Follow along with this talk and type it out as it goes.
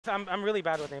I'm really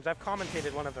bad with names. I've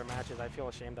commentated one of their matches. I feel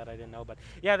ashamed that I didn't know. But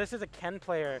yeah, this is a Ken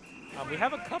player. We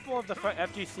have a couple of the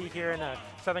FGC here in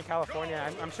Southern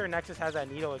California. I'm sure Nexus has that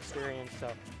Needle experience.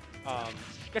 So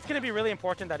it's going to be really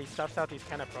important that he stuffs out these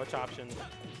Ken approach options.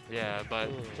 Yeah, but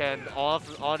Ken,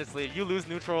 honestly, if you lose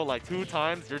neutral like 2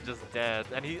 times, you're just dead.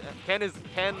 And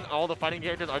Ken, all the fighting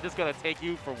characters are just going to take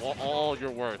you for all you're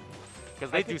worth.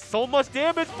 Because they do so much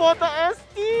damage for the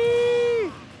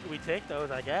SD! We take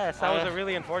those, I guess. That was a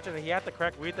really unfortunate. He had the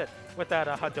correct read with that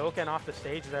Hadoken off the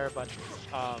stage there, but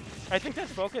I think this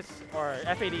focus or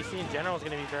FADC in general is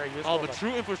going to be very useful. Oh, but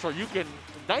true infrastructure, you can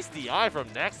nice DI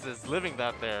from Nexus living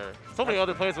that there. So many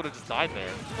other players would have just died there.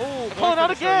 Oh, calling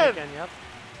out again! Yep.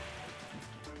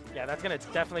 Yeah, that's going to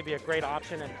definitely be a great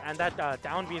option, and that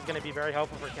down B is going to be very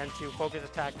helpful for Kenchu. Focus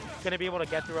attack, going to be able to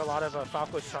get through a lot of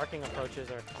Falco's sharking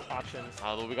approaches or options.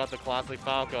 But we got the classic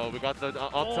Falco. We got the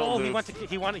up tilt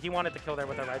he wanted to kill there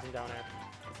with a rising down air.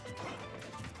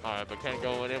 All right, but Ken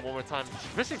going in one more time,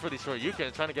 fishing for these short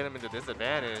Yukins, trying to get him into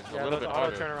disadvantage. Yeah, a little bit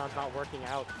harder. Auto turnaround's not working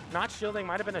out. Not shielding,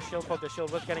 might have been a shield poke. The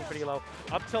shield was getting pretty low.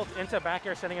 Up tilt into back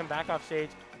air, sending him back off stage.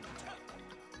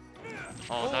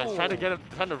 Oh, nice. Trying to get him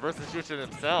kind of reverse situation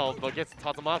himself, but gets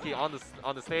Tatsumaki on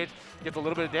the stage, gets a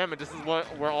little bit of damage. This is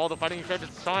where all the fighting characters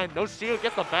shine. No shield,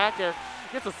 gets the back air,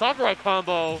 gets the Sakurai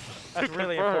combo. That's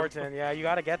really important. Yeah, you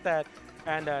got to get that.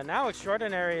 And now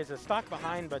exJordanary is a stock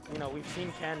behind, but you know we've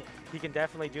seen Ken. He can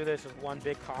definitely do this with one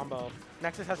big combo.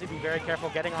 Nexus has to be very careful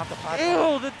getting off the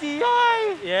platform. Ew, the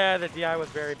DI! Yeah, the DI was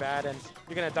very bad, and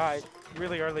you're gonna die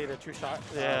really early to true shot.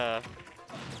 Yeah,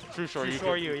 true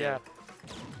Shoryu. Yeah.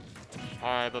 All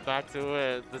right, but back to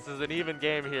it. This is an even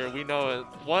game here. We know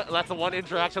it. That's a 1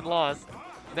 interaction loss.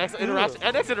 Next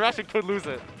interaction could lose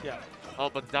it. Yeah. Oh,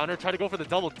 but downer tried to go for the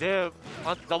double dip.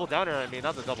 Double downer, I mean,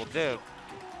 not the double dip.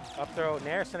 Up throw,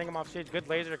 Nair sending him off stage. Good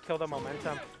laser to kill the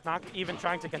momentum. Not even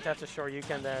trying to contest a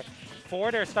Shoryuken there.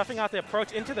 Forward air stuffing out the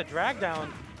approach into the drag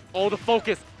down. Oh, the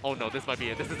focus. Oh no, this might be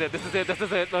it. This is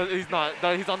it. No, he's not.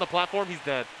 No, he's on the platform. He's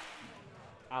dead.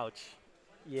 Ouch.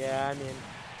 Yeah, I mean,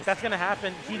 that's going to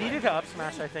happen. He needed to up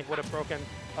smash, I think, would have broken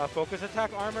focus attack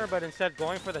armor, but instead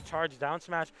going for the charge down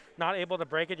smash, not able to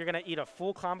break it. You're going to eat a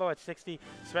full combo at 60,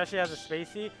 especially as a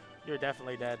spacey. You're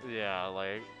definitely dead. Yeah,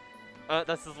 like,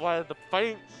 this is why the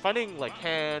fighting like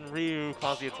Ken, Ryu,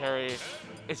 Kazuya, Terry,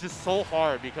 it's just so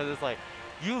hard because it's like,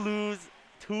 you lose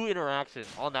 2 interactions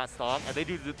on that stock and they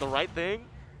do the right thing,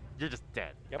 you're just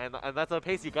dead. Yep. And that's a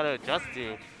pace you gotta adjust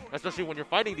to, especially when you're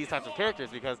fighting these types of characters,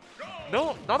 because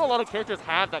not a lot of characters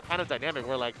have that kind of dynamic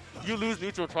where like you lose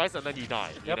neutral twice and then you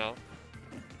die. You know.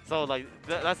 So like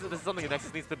this is something that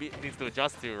Nexus needs to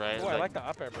adjust to, right? Oh, I like the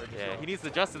up air bridge. Yeah, he needs to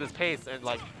adjust to this pace and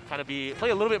like kind of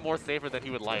play a little bit more safer than he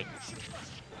would like.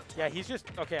 Yeah, he's just,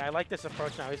 okay, I like this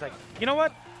approach now. He's like, you know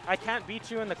what? I can't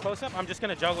beat you in the close-up. I'm just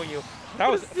going to juggle you.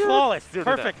 That was flawless.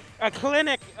 Perfect. A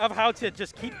clinic of how to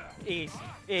just keep a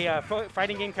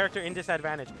fighting game character in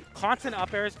disadvantage. Constant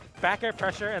up airs, back air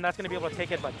pressure, and that's going to be able to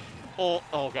take it, but... Oh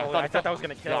God. I thought that was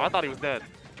going to kill. Yeah, I thought he was dead.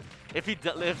 If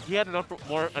he had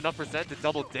enough percent to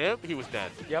double dip, he was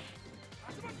dead. Yep.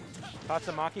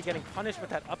 Tatsumaki getting punished with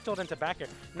that up tilt into back air.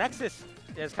 Nexus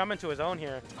is coming to his own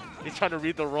here. He's trying to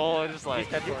read the roll and just like,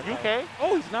 you okay?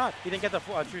 Oh, he's not. He didn't get the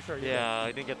full true short. Yeah,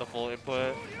 he didn't get the full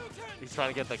input. He's trying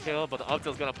to get the kill, but the up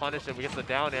tilt's going to punish him. We get the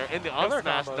down air in the up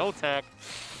smash, no tech.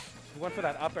 He went for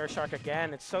that up air shark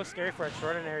again. It's so scary for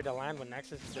exJordanary to land when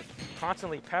Nexus is just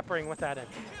constantly peppering with that. And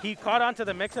he caught onto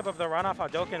the mix-up of the runoff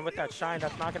Hadoken with that shine.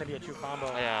 That's not going to be a true combo.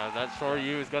 Yeah, that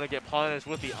Shoryu is going to get punished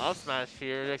with the up smash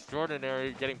here.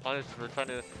 exJordanary getting punished for trying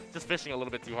to just fishing a little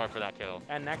bit too hard for that kill.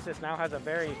 And Nexus now has a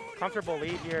very comfortable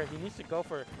lead here. He needs to go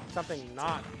for something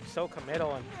not so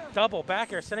committal. And double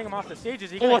back air, sending him off the stage.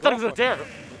 Is he I thought it was a dare.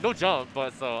 No jump,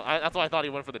 but so that's why I thought he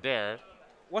went for the dare.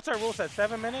 What's our rule set?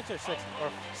 7 minutes or 6 or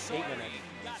 8 minutes?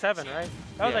 7, right?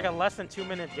 That was like a less than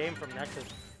 2-minute game from Nexus.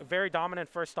 A very dominant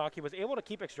first stock. He was able to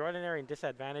keep exJordanary in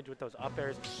disadvantage with those up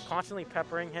airs, constantly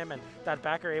peppering him, and that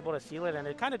backer able to seal it, and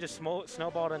it kind of just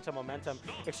snowballed into momentum.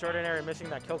 exJordanary missing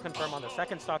that kill confirm on the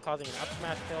second stock, causing an up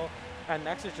smash kill, and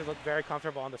Nexus just looked very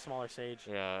comfortable on the smaller stage.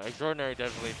 Yeah, exJordanary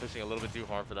definitely pushing a little bit too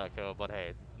hard for that kill, but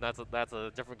hey, that's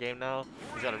a different game now.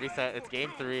 He's got to reset. It's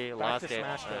game 3, last game.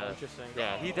 Smash interesting.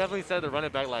 Yeah, he definitely said to run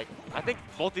it back. Like, I think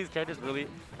both these characters really,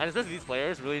 and especially these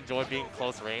players, really enjoy being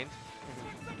close range.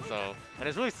 So, and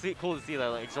it's really cool to see that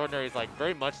like exJordanary is like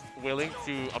very much willing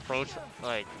to approach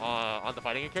like on the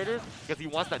fighting characters because he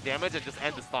wants that damage and just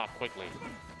end the stock quickly.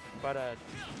 But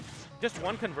just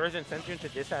one conversion sends you into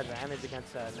disadvantage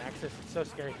against Nexus. It's so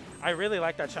scary. I really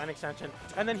like that Shine Extension.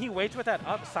 And then he waits with that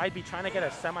up side B, trying to get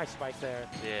a semi-spike there.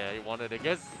 Yeah, he wanted it.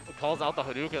 Gets calls out the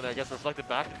Hadouken and gets reflected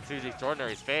back into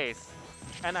exJordanary's face.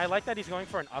 And I like that he's going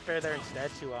for an up air there instead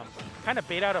to kind of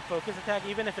bait out a focus attack.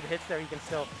 Even if it hits there, he can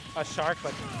still shark.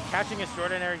 But catching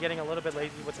exJordanary, getting a little bit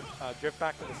lazy with the drift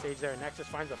back to the stage there. Nexus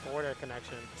finds a forward air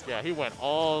connection. Yeah, he went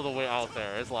all the way out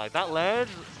there. It's like that ledge.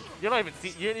 You're not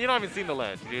even seeing the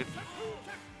ledge, dude.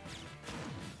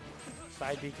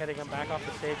 Side B getting him back off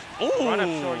the stage. Ooh. Run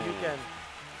up short, you can.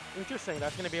 Interesting.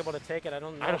 That's going to be able to take it. I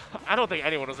don't know. I don't think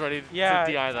anyone was ready to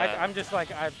DI that. I'm just like,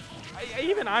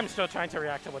 even I'm still trying to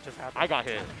react to what just happened. I got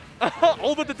hit.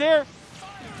 Oh, but the dare.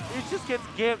 It just gets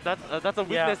gimped. That's a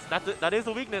weakness. Yeah. That is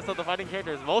a weakness of the fighting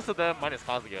characters. Most of them, minus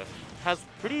Kazuya, has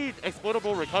pretty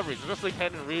exploitable recoveries, especially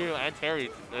Ken and Ryu and Terry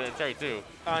too.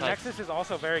 Nexus is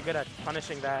also very good at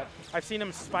punishing that. I've seen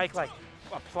him spike like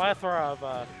a plethora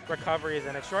of recoveries,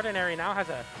 and exJordanary now has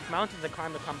a mountain to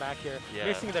climb to come back here. Yeah.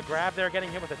 Missing the grab there,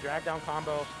 getting hit with a drag down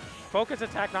combo. Focus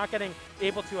attack, not getting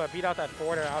able to beat out that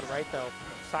forward air outright though.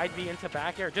 Side B into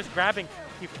back air, just grabbing.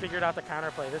 He figured out the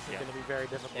counterplay. This is going to be very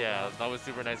difficult. Yeah, that was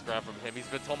super nice grab from him. He's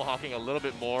been tomahawking a little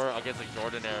bit more against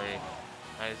exJordanary.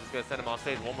 And he's just going to send him off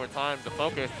stage one more time. The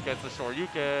focus gets the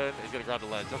Shoryuken. He's going to grab the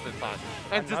ledge just in time.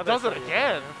 And just does it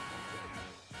again.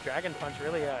 Dragon Punch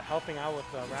really helping out with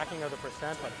racking of the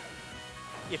percent. But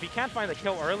if he can't find the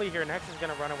kill early here, Nexus is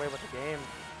going to run away with the game.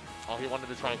 Oh, he wanted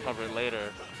to try and cover it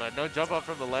later. But no jump up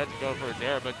from the ledge and go for a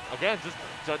dare. But again, just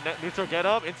neutral get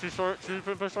up into for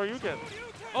Shoryuken.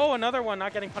 Oh, another one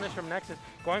not getting punished from Nexus.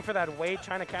 Going for that wait,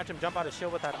 trying to catch him, jump out of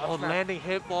shield with that up smash. Landing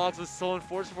hitbox was so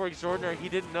unfortunate for exJordanary. He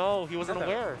didn't know. He wasn't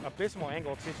aware. Abysmal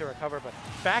angle to recover, but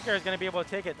back air is going to be able to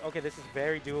take it. Okay, this is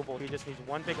very doable. He just needs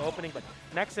one big opening, but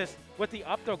Nexus with the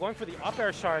up throw, going for the up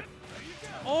air shark.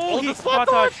 Oh, he spot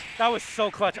dodge. That was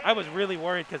so clutch. I was really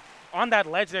worried because on that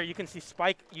ledge there, you can see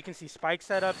spike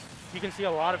setups. You can see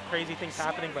a lot of crazy things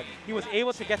happening, but he was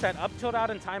able to get that up tilt out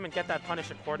in time and get that punish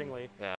accordingly. Yeah.